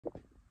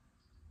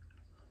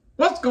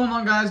What's going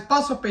on, guys?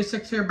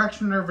 BossUp86 here, back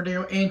to another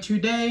video, and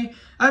today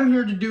I'm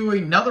here to do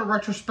another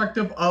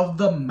retrospective of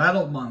the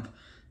Metal Month.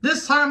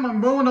 This time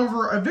I'm going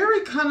over a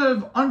very kind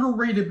of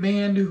underrated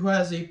band who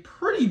has a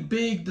pretty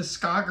big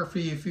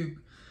discography if you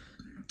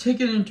take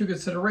it into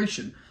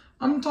consideration.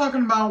 I'm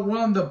talking about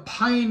one of the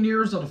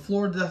pioneers of the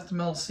Florida death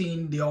metal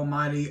scene, the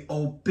almighty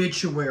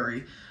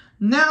Obituary.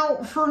 Now,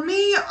 for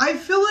me, I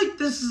feel like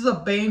this is a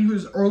band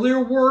whose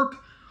earlier work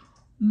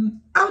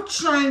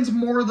outshines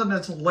more than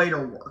its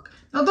later work.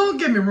 Now, don't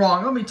get me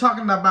wrong, I'll be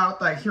talking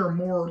about that here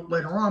more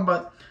later on,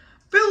 but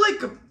I feel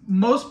like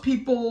most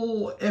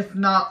people, if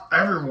not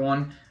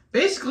everyone,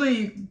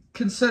 basically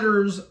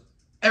considers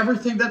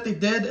everything that they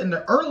did in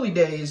the early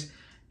days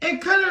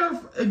and kind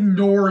of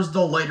ignores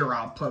the later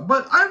output.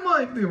 But I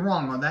might be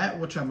wrong on that,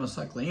 which I most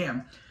likely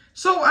am.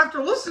 So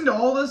after listening to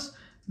all this,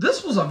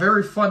 this was a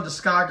very fun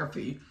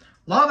discography.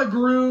 A lot of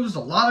grooves, a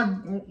lot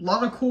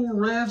of cool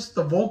riffs.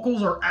 The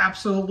vocals are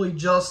absolutely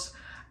just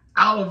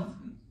out of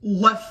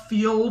left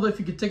field if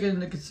you could take it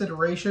into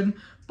consideration.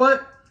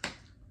 But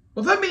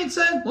with that being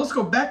said, let's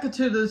go back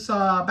into this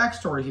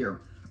backstory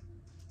here.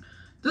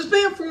 This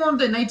band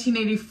formed in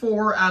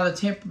 1984 out of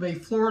Tampa Bay,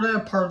 Florida,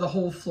 part of the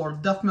whole Florida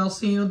death metal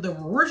scene. They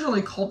were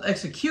originally called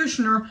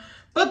Executioner,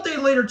 but they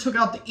later took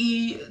out the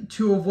E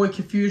to avoid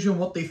confusion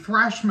with the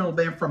thrash metal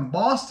band from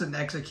Boston,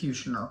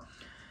 Executioner.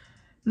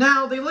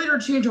 Now, they later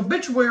changed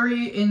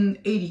Obituary in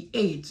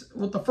 '88,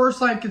 with the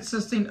first line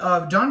consisting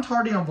of John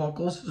Tardy on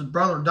vocals, his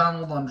brother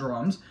Donald on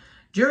drums,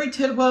 Jerry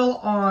Tidwell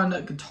on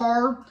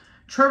guitar,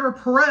 Trevor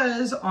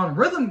Perez on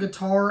rhythm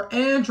guitar,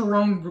 and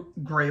Jerome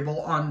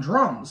Grable on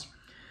drums.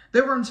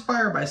 They were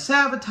inspired by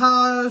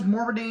Sabotage,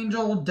 Morbid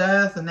Angel,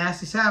 Death, and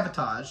Nasty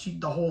Sabotage,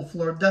 the whole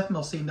Florida death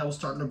metal scene that was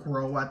starting to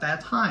grow at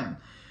that time.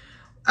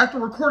 After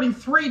recording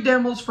 3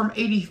 demos from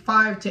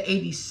 '85 to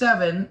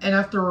 '87, and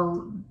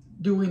after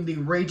doing the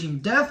Raging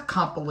Death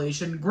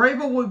compilation,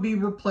 Grable would be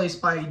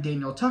replaced by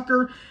Daniel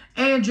Tucker,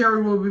 and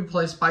Jerry would be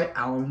replaced by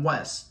Alan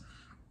West.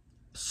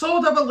 So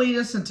that would lead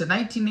us into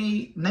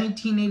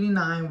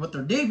 1989 with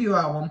their debut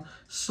album,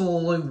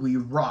 Slowly We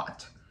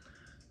Rot.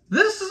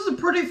 This is a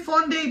pretty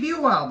fun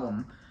debut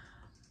album.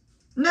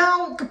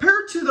 Now,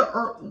 compared to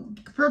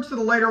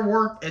the later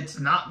work, it's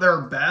not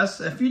their best.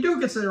 If you do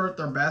consider it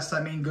their best,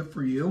 I mean, good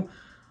for you.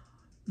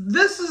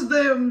 This is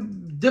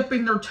them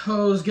dipping their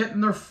toes, getting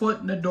their foot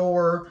in the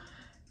door,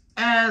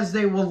 as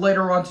they will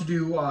later on to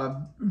do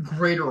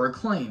greater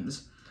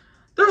acclaims.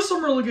 There's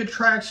some really good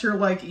tracks here,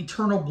 like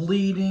Eternal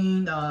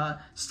Bleeding,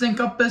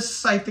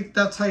 Stinkupus, I think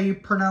that's how you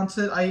pronounce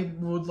it. I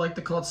would like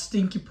to call it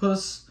Stinky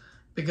Puss,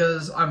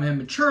 because I'm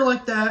immature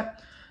like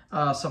that.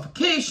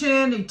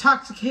 Suffocation,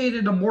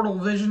 Intoxicated, Immortal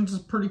Visions is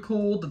pretty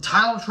cool. The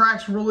title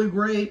track's really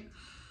great.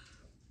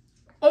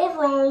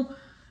 Overall,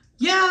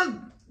 yeah,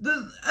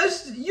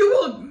 as you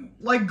will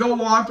like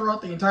go on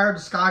throughout the entire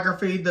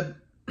discography,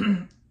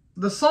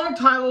 the song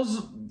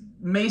titles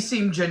may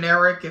seem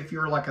generic if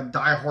you're like a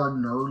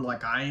diehard nerd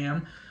like I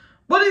am.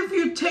 But if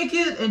you take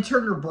it and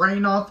turn your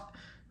brain off,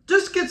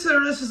 just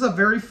consider this as a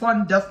very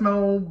fun death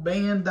metal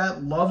band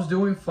that loves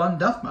doing fun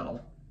death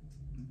metal.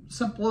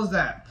 Simple as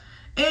that.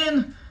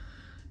 And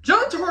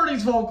John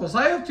Tardy's vocals,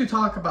 I have to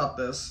talk about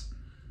this.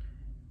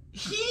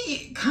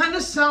 He kind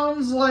of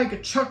sounds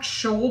like Chuck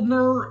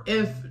Schuldiner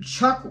if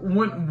Chuck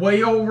went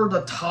way over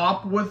the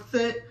top with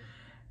it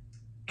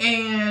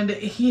and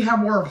he had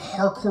more of a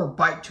hardcore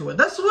bite to it.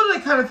 That's what I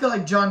kind of feel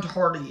like John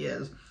Tardy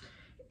is.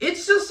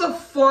 It's just a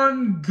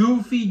fun,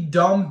 goofy,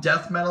 dumb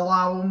death metal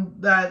album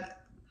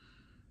that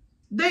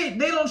they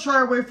don't shy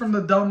away from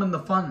the dumb and the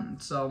fun.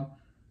 So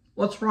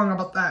what's wrong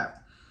about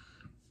that?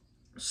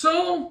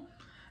 So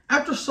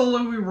after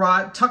Slowly We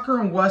Rot, Tucker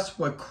and West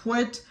would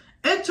quit.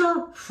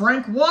 Enter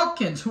Frank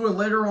Watkins, who would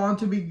later on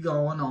to be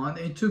going on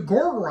into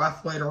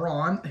Gorgoroth later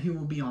on. He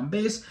will be on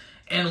bass.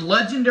 And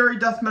legendary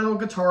death metal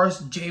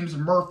guitarist James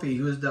Murphy,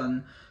 who has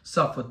done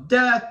stuff with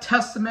Death,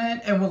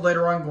 Testament, and will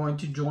later on going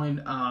to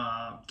join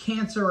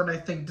Cancer and I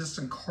think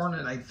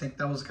Disincarnate. I think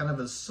that was kind of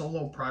a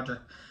solo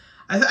project.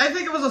 I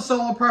think it was a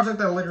solo project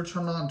that later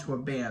turned on to a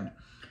band.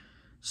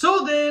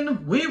 So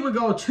then we would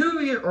go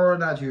 2 years, or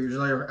not 2 years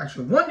later,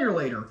 actually 1 year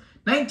later,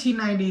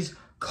 1990's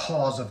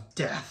Cause of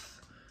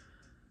Death.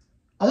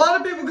 A lot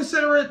of people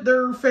consider it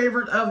their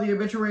favorite of the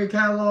Obituary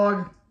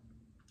catalog.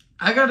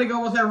 I gotta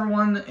go with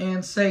everyone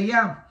and say,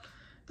 yeah,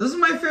 this is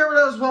my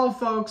favorite as well,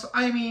 folks.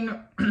 I mean,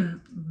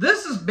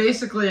 this is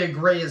basically a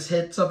greatest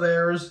hits of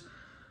theirs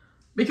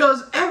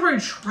because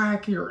every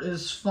track here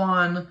is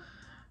fun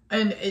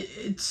and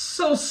it's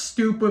so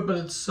stupid, but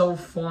it's so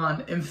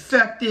fun.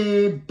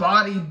 Infected,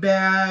 Body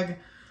Bag,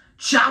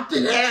 Chopped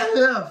in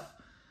Half.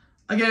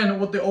 Again,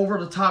 with the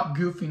over-the-top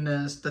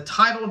goofiness. The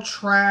title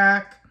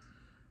track.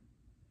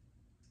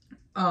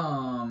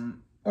 Oh,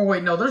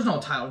 wait, no, there's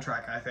no title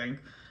track, I think.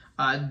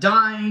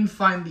 Dying,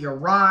 Find the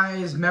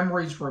Arise,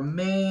 Memories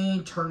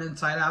Remain, Turn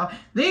Inside Out.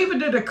 They even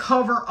did a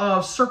cover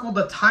of Circle of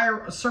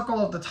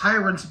the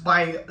Tyrants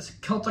by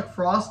Celtic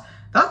Frost.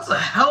 That's a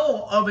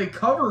hell of a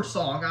cover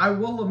song, I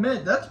will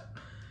admit. That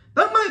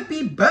might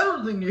be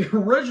better than the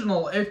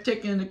original if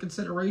taken into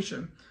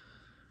consideration.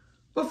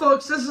 But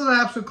folks, this is an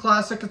absolute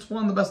classic. It's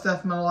one of the best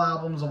death metal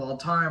albums of all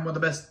time. One of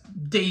the best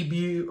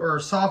debut or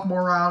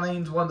sophomore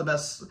outings. One of the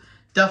best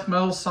death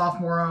metal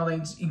sophomore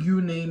outings.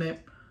 You name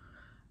it.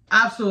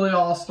 Absolutely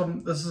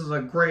awesome. This is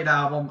a great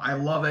album. I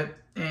love it.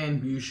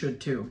 And you should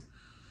too.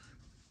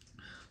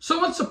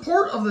 So in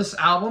support of this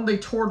album, they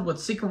toured with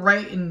Secret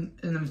Rite in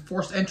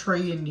Enforced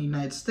Entry in the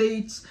United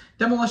States,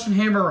 Demolition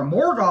Hammer and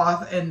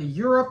Morgoth in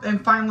Europe,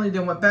 and finally they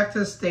went back to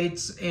the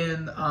States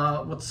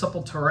with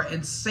Sepultura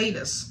and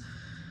Sadus.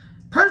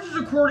 Prior to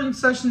recording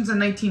sessions in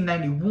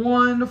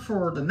 1991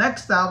 for the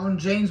next album,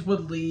 James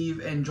would leave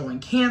and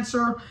join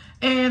Cancer,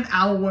 and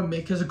Alan would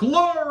make his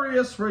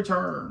glorious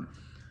return.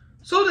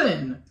 So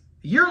then,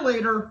 a year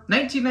later,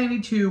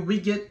 1992, we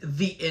get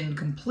The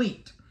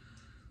Incomplete.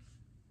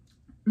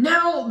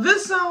 Now,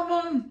 this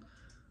album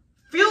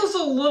feels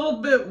a little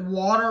bit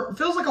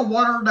feels like a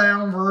watered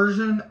down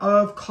version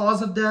of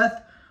Cause of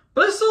Death,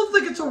 but I still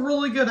think it's a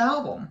really good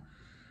album.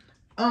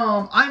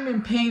 I'm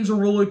in Pain's a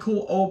really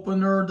cool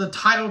opener. The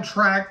title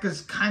track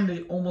is kind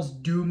of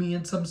almost doomy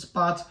in some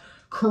spots.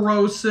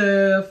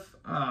 Corrosive,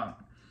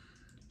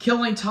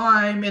 Killing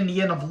Time, and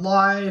The End of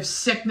Life.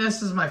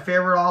 Sickness is my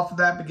favorite off of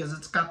that because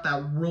it's got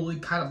that really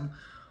kind of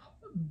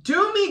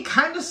doomy,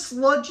 kind of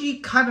sludgy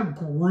kind of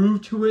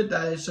groove to it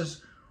that is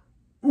just,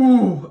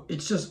 ooh,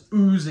 it's just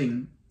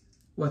oozing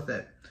with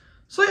it.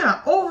 So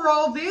yeah,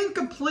 overall, The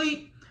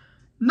Incomplete,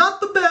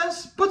 not the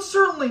best, but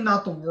certainly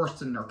not the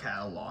worst in their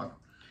catalog.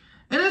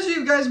 And as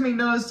you guys may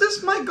notice,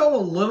 this might go a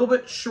little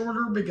bit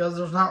shorter because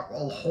there's not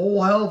a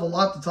whole hell of a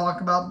lot to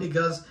talk about.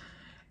 Because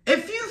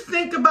if you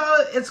think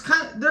about it,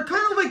 they're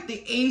kind of like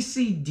the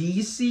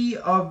AC/DC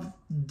of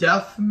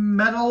death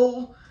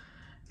metal.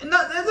 And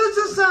that's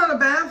just not a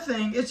bad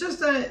thing. It's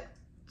just that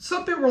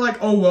some people are like,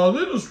 oh, well,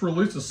 they just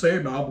released the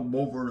same album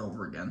over and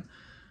over again.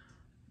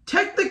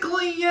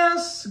 Technically,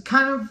 yes,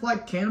 kind of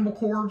like Cannibal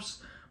Corpse.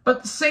 But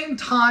at the same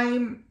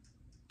time,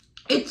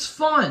 it's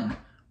fun.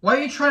 Why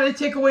are you trying to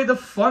take away the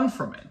fun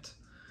from it?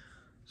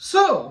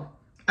 So,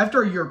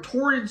 after a year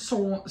touring,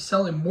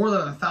 selling more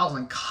than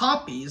 1,000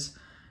 copies,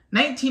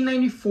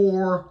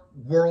 1994,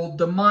 World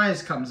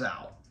Demise comes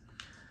out.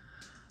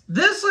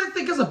 This, I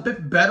think, is a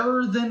bit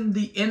better than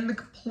The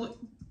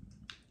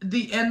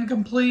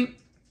Incomplete,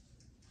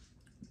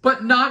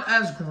 but not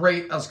as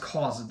great as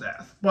Cause of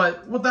Death.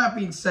 But with that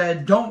being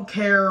said, don't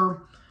care.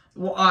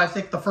 Well, I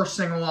think the first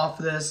single off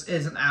of this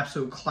is an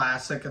absolute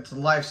classic. It's a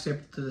life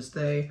staple to this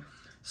day.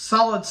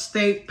 Solid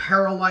State,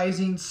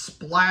 Paralyzing,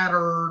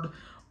 Splattered,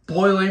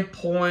 Boiling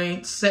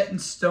Point, Set in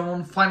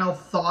Stone, Final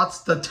Thoughts.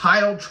 The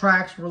title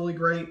track's really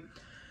great.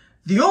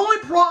 The only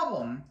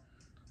problem,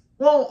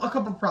 well, a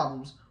couple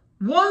problems.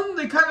 One,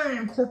 they kind of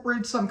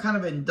incorporate some kind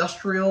of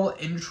industrial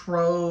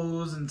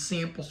intros and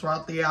samples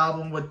throughout the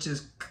album, which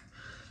is,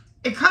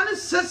 it kind of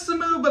sets the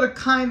mood, but it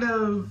kind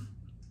of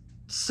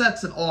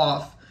sets it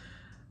off.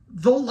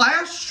 The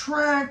last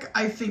track,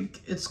 I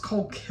think it's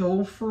called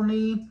Kill For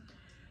Me,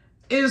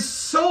 is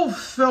so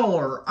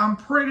filler. I'm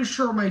pretty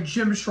sure my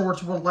gym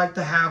shorts would like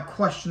to have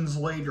questions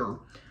later.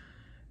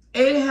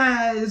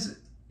 It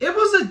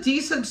was a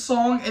decent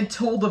song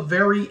until the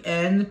very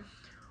end,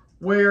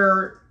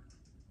 where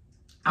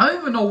I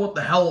don't even know what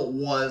the hell it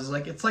was.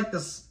 Like, it's like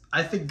this,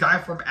 I think, guy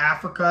from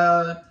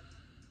Africa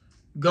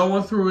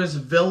going through his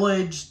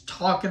village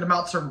talking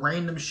about some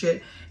random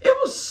shit. It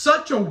was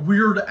such a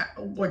weird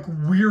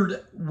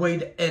way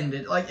to end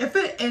it. Like, if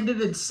it ended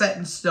in Set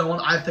in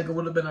Stone, I think it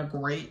would have been a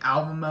great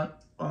album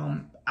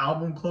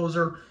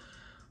closer.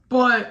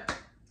 But,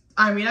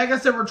 I mean, I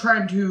guess they were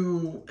trying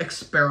to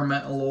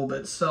experiment a little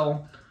bit.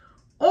 So,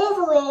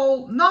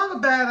 overall, not a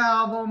bad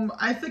album.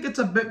 I think it's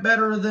a bit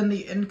better than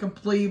The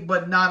Incomplete,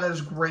 but not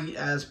as great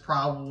as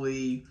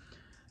probably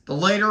the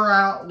later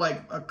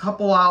like a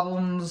couple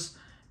albums,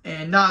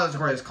 and not as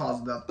great as Cause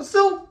of Death, but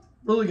still,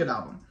 really good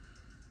album.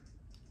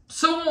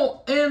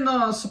 So, in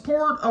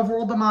support of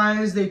World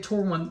Demise, they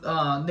toured with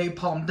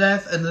Napalm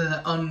Death and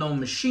then Unknown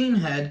Machine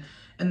Head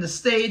in the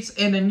States,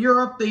 and in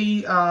Europe,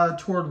 they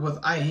toured with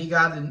I Hate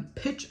God and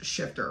Pitch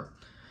Shifter.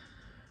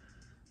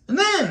 And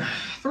then,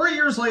 3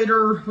 years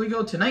later, we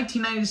go to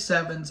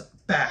 1997's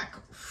Back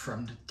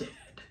from the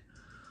Dead.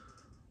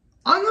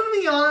 I'm going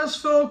to be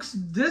honest, folks,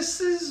 this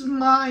is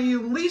my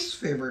least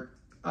favorite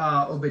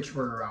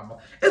Obituary album.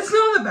 It's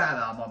not a bad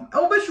album.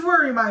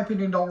 Obituary, in my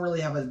opinion, don't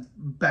really have a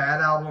bad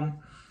album.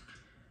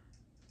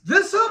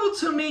 This album,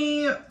 to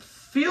me,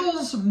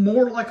 feels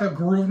more like a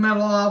groove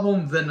metal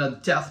album than a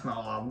death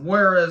metal album.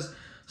 Whereas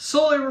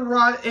Sully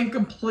Rot,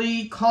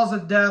 Incomplete, Cause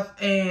of Death,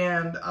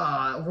 and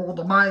World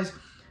Demise,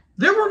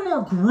 they were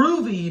more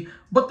groovy,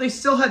 but they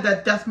still had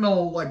that death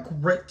metal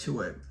like grit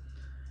to it.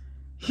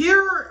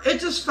 Here, it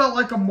just felt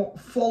like a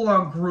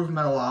full-on groove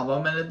metal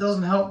album, and it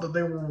doesn't help that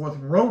they were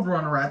with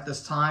Roadrunner at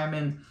this time,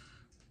 and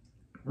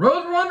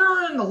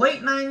Roadrunner in the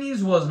late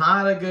 90s was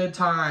not a good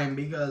time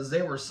because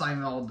they were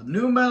signing all the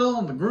new metal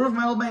and the groove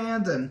metal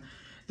bands and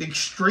the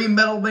extreme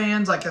metal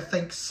bands. Like, I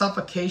think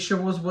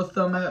Suffocation was with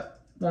them at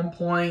one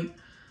point.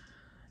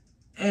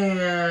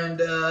 And,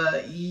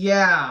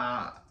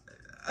 yeah.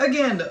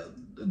 Again,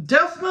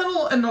 death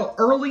metal in the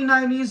early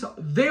 90s,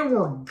 they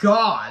were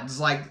gods.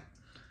 Like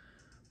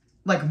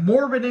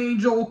Morbid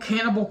Angel,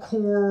 Cannibal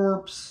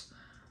Corpse,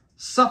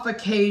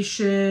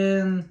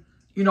 Suffocation,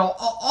 you know,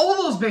 all of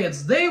those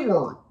bands, they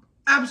were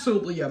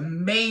absolutely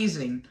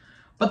amazing.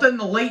 But then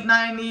the late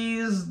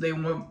 90s, they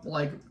went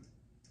like,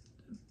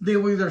 they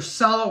would either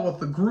sell it with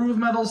the groove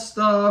metal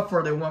stuff,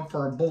 or they went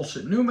for a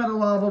bullshit new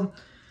metal album.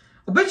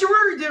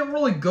 Obituary didn't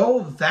really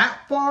go that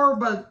far,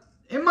 but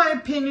in my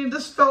opinion,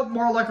 this felt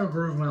more like a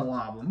groove metal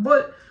album.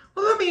 But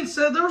with that being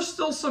said, there were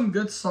still some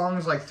good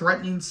songs like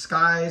Threatening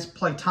Skies,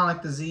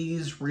 Platonic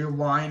Disease,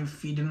 Rewind,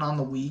 Feeding on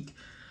the Weak.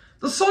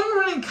 The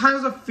songwriting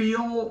kind of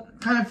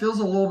feels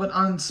a little bit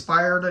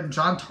uninspired, and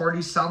John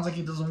Tardy sounds like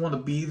he doesn't want to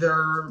be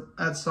there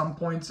at some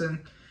points,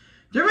 and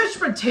their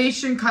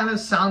instrumentation kind of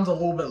sounds a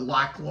little bit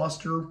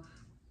lackluster.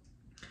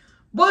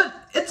 But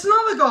it's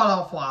not a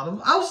god-awful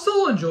album. I'll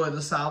still enjoy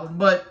this album,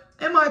 but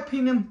in my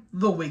opinion,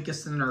 the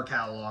weakest in their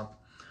catalog.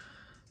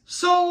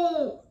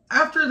 So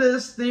after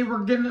this, they were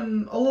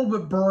getting a little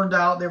bit burned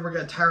out. They were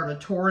getting tired of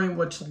touring,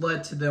 which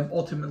led to them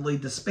ultimately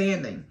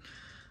disbanding.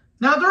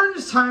 Now, during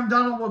this time,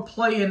 Donald would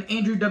play in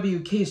Andrew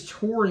W.K.'s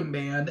touring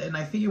band, and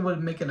I think he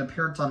would make an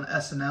appearance on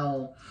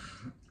SNL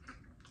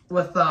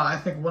with, I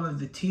think, one of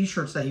the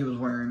t-shirts that he was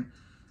wearing.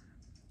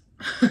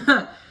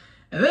 And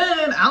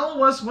then Alan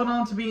West went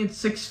on to be in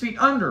 6 Feet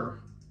Under.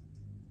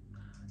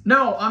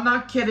 No, I'm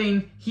not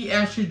kidding. He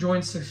actually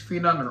joined 6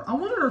 Feet Under. I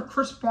wonder if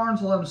Chris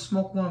Barnes let him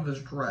smoke one of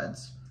his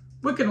dreads.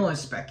 We can only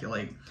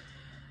speculate.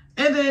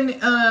 And then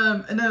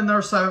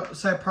another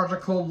side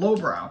project called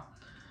Lowbrow.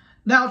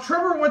 Now,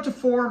 Trevor went to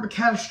form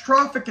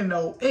Catastrophic in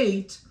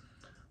 2008,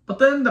 but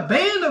then the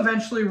band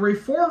eventually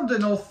reformed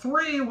in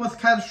 2003 with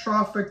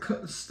Catastrophic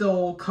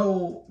still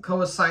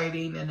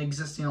coinciding and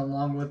existing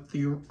along with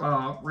the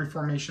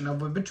reformation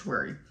of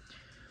Obituary.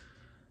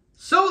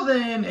 So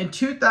then, in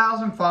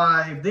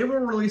 2005, they will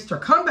release their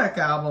comeback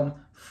album,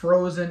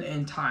 Frozen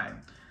in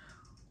Time.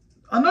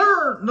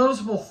 Another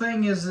noticeable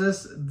thing is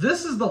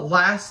this is the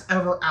last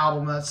ever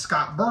album that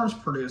Scott Burns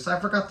produced. I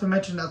forgot to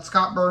mention that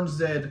Scott Burns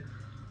did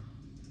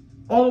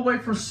all the way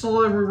from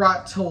Slowly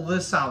Rewrite till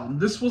this album.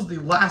 This was the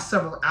last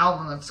ever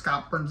album that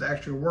Scott Burns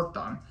actually worked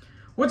on.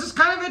 Which is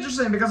kind of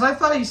interesting because I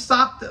thought he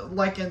stopped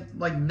like in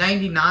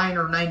 99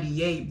 or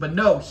 98. But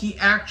no, he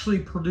actually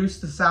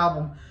produced this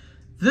album.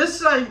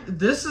 This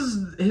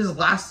is his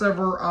last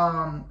ever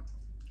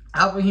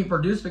album he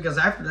produced, because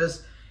after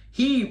this,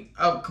 he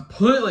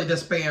completely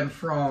disbanded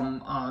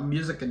from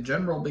music in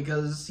general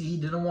because he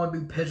didn't want to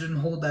be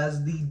pigeonholed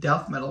as the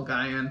death metal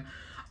guy. And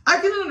I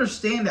can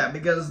understand that,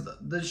 because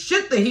the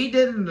shit that he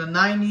did in the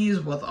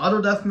 90s with other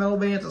death metal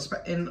bands,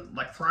 in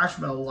like thrash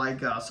metal like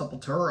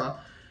Sepultura,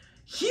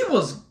 he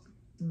was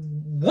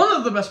one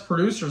of the best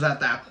producers at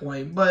that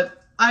point.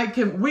 But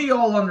we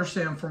all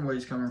understand from where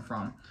he's coming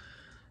from.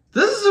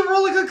 This is a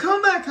really good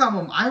comeback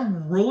album. I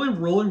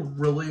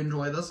really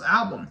enjoy this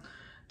album.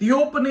 The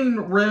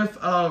opening riff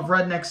of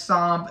Redneck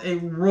Stomp,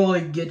 it really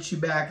gets you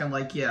back and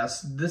like,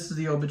 yes, this is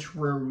the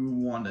Obituary we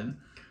wanted.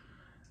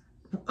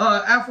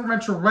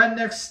 Aforementioned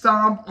Redneck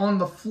Stomp, On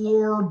the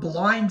Floor,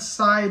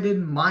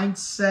 Blindsided,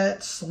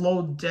 Mindset,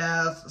 Slow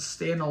Death,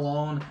 Stand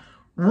Alone.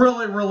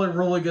 Really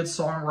good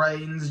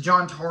songwritings.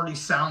 John Tardy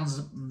sounds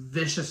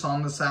vicious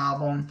on this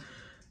album.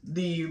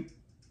 The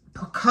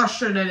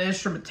percussion and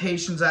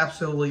instrumentation is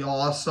absolutely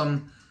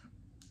awesome.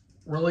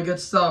 Really good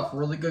stuff.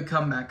 Really good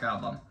comeback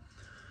album.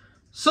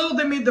 So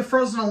they made the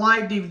Frozen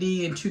Alive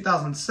DVD in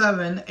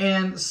 2007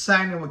 and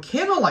signed it with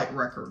Candlelight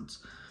Records.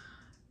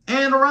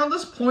 And around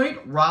this point,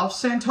 Ralph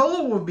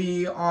Santolo would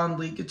be on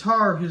lead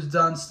guitar, who's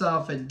done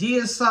stuff at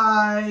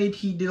Deicide.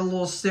 He did a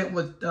little stint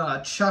with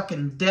Chuck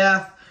and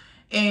Death.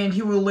 And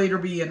he would later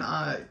be in,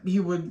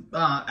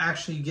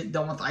 actually get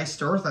done with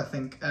Iced Earth, I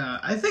think.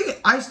 I think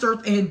Iced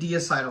Earth and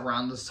Deicide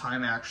around this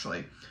time,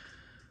 actually.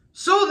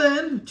 So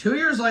then, 2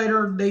 years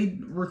later, they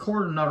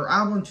recorded another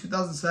album in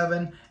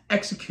 2007,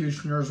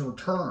 Executioner's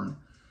Return.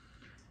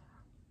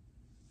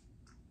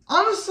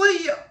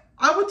 Honestly,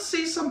 I would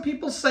see some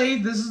people say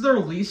this is their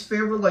least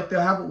favorite, like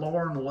they'll have it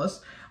lower on the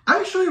list. I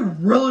actually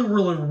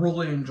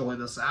really enjoy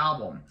this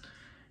album.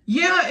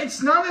 Yeah,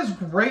 it's not as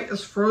great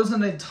as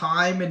Frozen in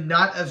Time and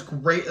not as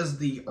great as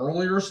the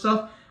earlier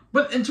stuff,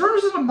 but in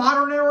terms of the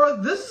modern era,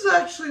 this is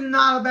actually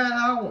not a bad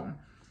album.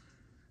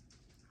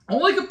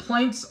 Only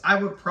complaints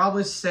I would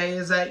probably say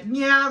is that,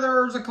 yeah,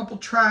 there's a couple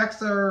tracks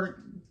that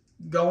are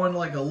going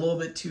like a little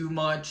bit too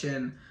much,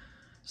 and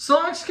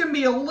songs can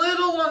be a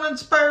little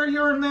uninspired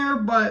here and there,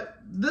 but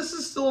this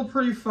is still a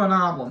pretty fun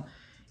album.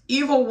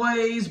 Evil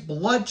Ways,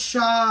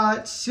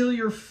 Bloodshot, Seal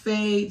Your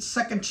Fate,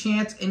 Second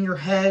Chance, In Your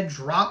Head,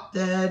 Drop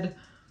Dead.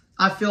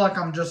 I feel like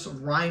I'm just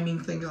rhyming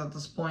things at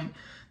this point.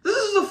 This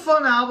is a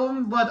fun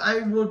album, but I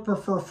would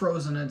prefer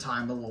Frozen in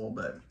Time a little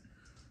bit.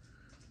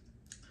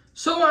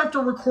 So after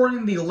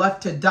recording the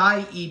Left to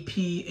Die EP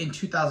in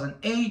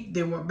 2008,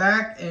 they went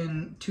back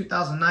in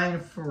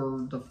 2009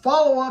 for the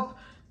follow-up,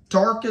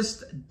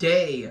 Darkest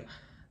Day.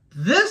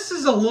 This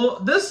is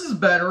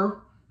better.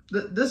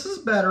 This is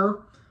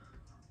better.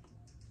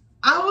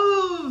 Out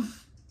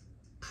of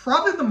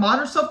probably the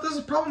modern stuff. This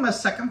is probably my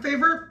second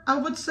favorite, I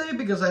would say,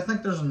 because I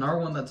think there's another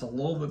one that's a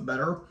little bit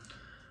better.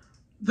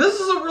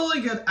 This is a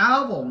really good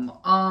album.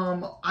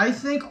 I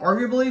think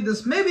arguably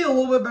this may be a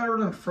little bit better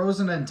than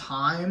Frozen in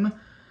Time,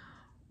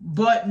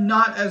 but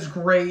not as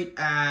great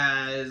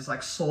as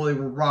like Slowly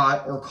We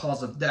Rot or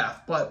Cause of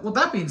Death. But with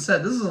that being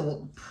said, this is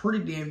a pretty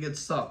damn good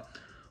stuff.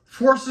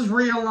 Forces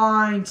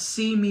Realigned,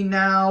 See Me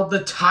Now.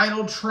 The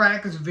title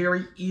track is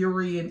very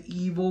eerie and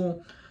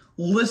evil.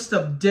 List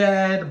of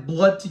Dead,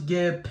 Blood to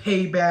Give,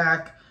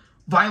 Payback,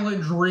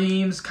 Violent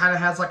Dreams kind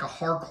of has like a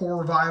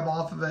hardcore vibe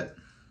off of it.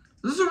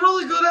 This is a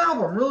really good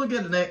album, really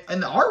good.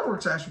 And the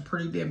artwork's actually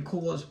pretty damn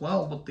cool as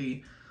well, with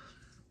the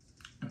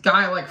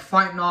guy like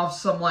fighting off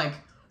some like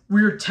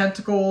weird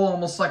tentacle,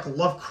 almost like a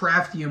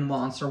Lovecraftian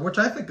monster, which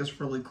I think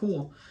is really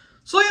cool.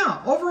 So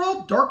yeah,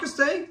 overall, Darkest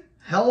Day,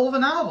 hell of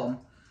an album.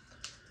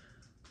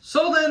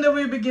 So then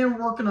we begin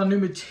working on new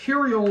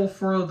material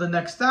for the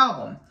next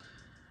album.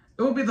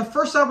 It will be the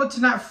first album to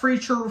not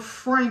feature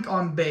Frank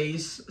on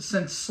bass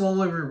since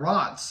Slowly We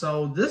Rot.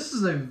 So this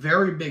is a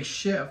very big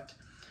shift.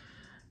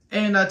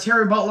 And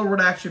Terry Butler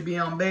would actually be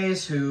on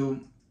bass, who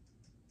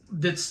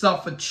did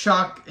stuff with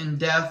Chuck and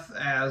Death,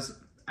 as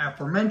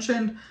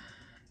aforementioned.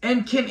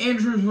 And Ken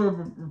Andrews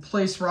would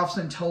replace Ralph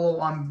Santillo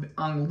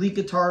on lead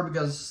guitar,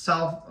 because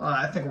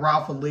I think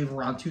Ralph would leave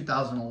around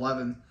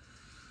 2011.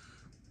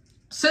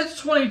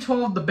 Since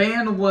 2012, the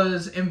band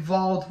was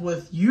involved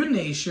with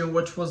U-Nation,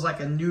 which was like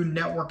a new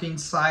networking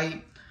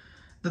site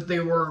that they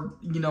were,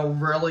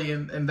 really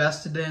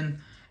invested in.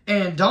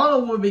 And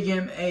Donald would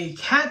begin a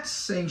cat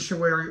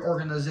sanctuary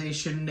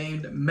organization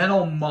named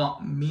Metal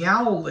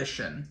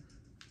Meowlition.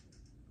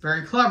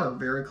 Very clever,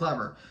 very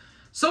clever.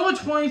 So in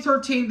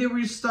 2013,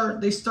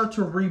 they start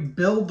to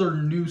rebuild their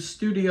new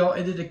studio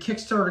and did a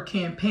Kickstarter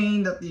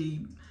campaign that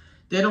they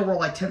did over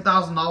like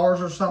 $10,000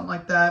 or something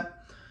like that.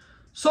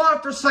 So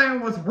after signing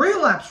with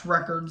Relapse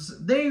Records,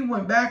 they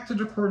went back to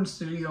the recording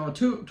studio in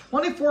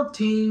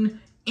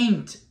 2014,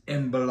 Inked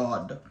in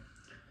Blood.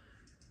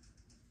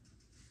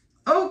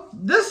 Oh,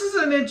 this is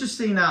an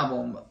interesting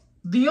album.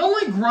 The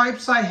only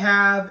gripes I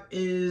have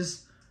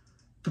is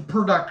the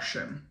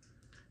production.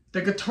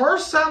 The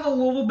guitars sound a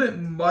little bit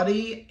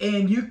muddy,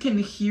 and you can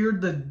hear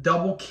the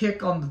double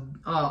kick on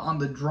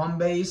the drum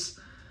bass.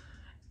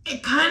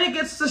 It kind of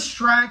gets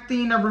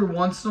distracting every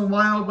once in a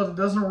while, but it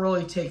doesn't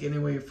really take any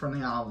away from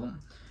the album.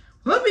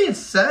 With that being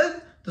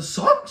said, the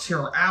songs here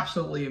are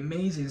absolutely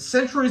amazing.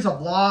 Centuries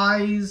of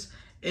Lies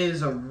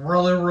is a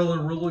really, really,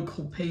 really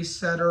cool pace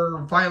setter.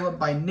 Violent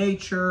by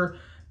Nature,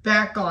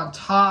 Back on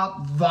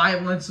Top,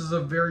 Violence is a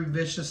very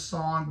vicious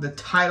song. The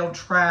title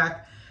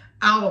track,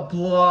 Out of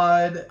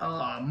Blood,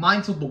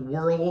 Minds of the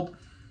World.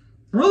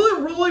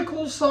 Really, really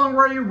cool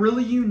songwriting,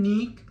 really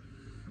unique.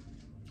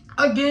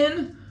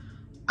 Again,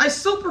 I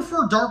still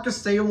prefer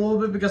Darkest Day a little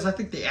bit because I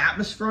think the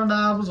atmosphere on the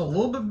album is a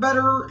little bit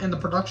better and the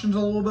production's a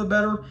little bit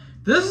better.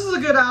 This is a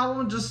good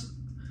album, just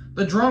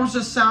the drums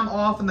just sound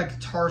off and the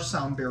guitars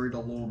sound buried a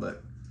little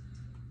bit.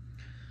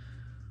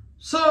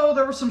 So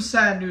there was some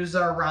sad news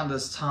around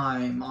this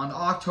time. On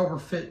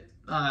October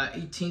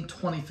 18,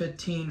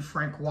 2015,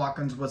 Frank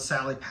Watkins would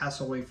sadly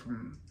pass away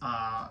from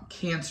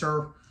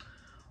cancer.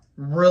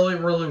 Really,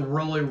 really,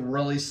 really,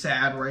 really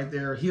sad right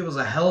there. He was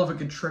a hell of a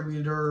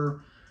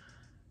contributor.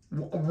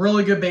 A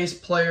really good bass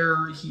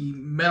player. He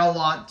meant a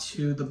lot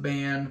to the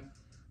band.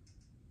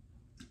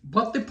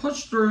 But they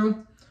pushed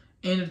through.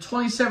 And in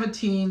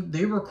 2017,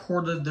 they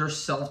recorded their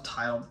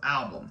self-titled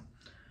album.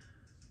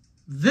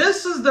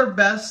 This is their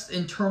best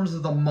in terms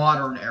of the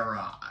modern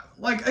era.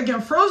 Like, again,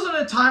 Frozen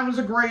in Time was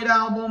a great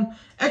album.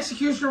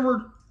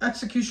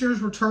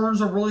 Executioner's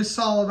Returns, a really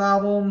solid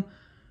album.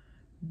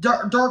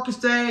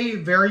 Darkest Day,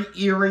 very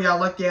eerie. I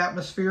like the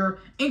atmosphere.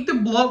 Inked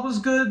in Blood was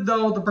good,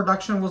 though the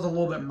production was a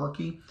little bit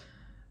murky.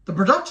 The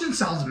production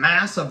sounds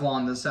massive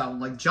on this album.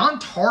 Like, John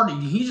Tardy,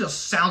 he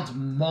just sounds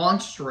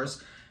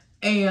monstrous.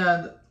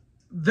 And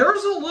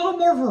there's a little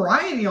more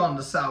variety on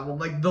this album.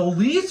 Like, the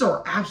leads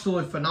are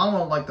absolutely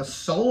phenomenal. Like, the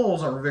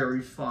solos are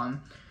very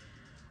fun.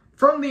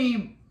 From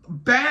the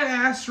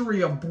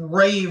badassery of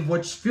Brave,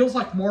 which feels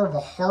like more of a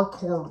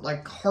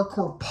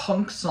hardcore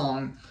punk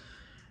song,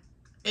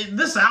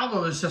 this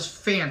album is just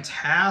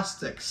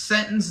fantastic.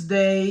 Sentence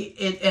Day,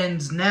 It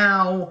Ends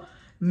Now,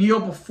 Kneel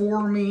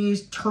Before Me,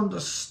 Turn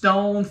to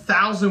Stone,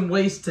 1,000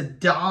 Ways to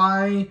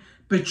Die,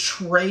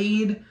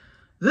 Betrayed.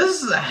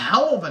 This is a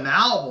hell of an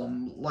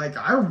album. Like,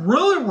 I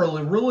really,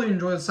 really, really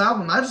enjoy this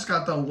album. I just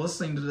got done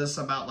listening to this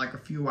about like a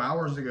few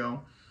hours ago.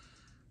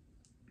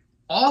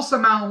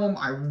 Awesome album.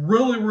 I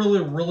really,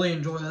 really, really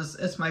enjoy this.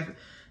 This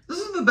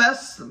is the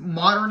best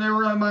modern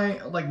era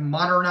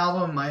modern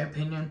album in my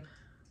opinion.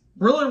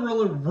 Really,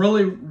 really,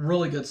 really,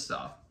 really good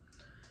stuff.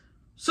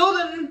 So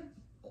then,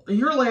 a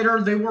year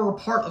later, they were a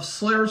part of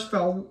Slayer's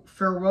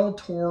farewell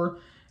tour.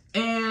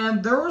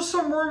 And there were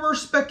some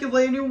rumors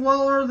speculating,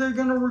 well, are they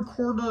going to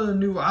record a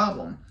new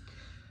album?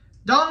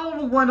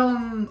 Donald went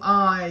on,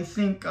 I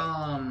think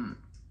went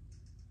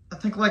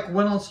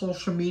on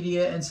social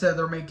media and said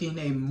they're making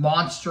a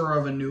monster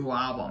of a new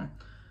album.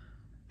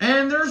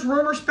 And there's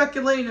rumors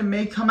speculating it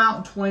may come out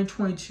in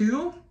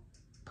 2022,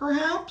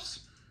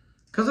 perhaps.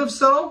 Because if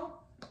so,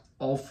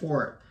 all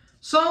for it.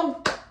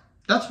 So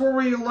that's where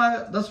we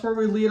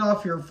lead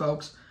off here,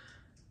 folks.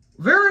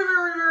 Very,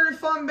 very, very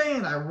fun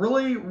band. I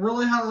really,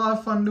 really had a lot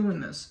of fun doing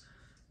this.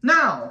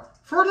 Now,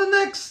 for the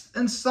next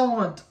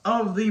installment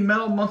of the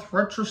Metal Month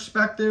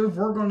retrospective,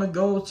 we're going to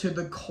go to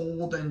the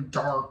cold and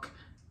dark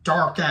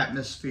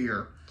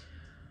atmosphere.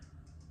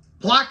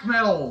 Black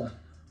metal.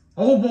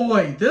 Oh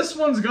boy, this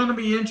one's going to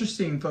be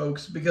interesting,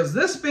 folks, because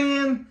this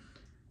band,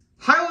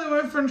 highly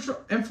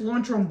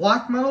influential in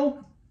black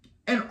metal,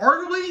 and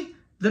arguably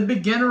the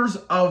beginners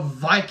of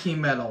Viking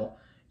metal.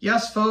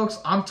 Yes, folks,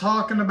 I'm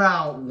talking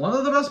about one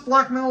of the best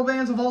black metal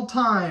bands of all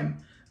time,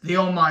 the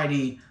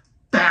almighty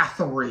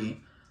Bathory.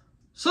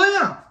 So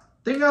yeah,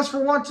 thank you guys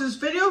for watching this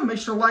video. Make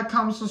sure to like,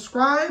 comment,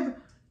 subscribe.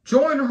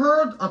 Join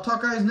Herd. I'll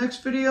talk to you guys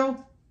next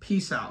video.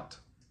 Peace out.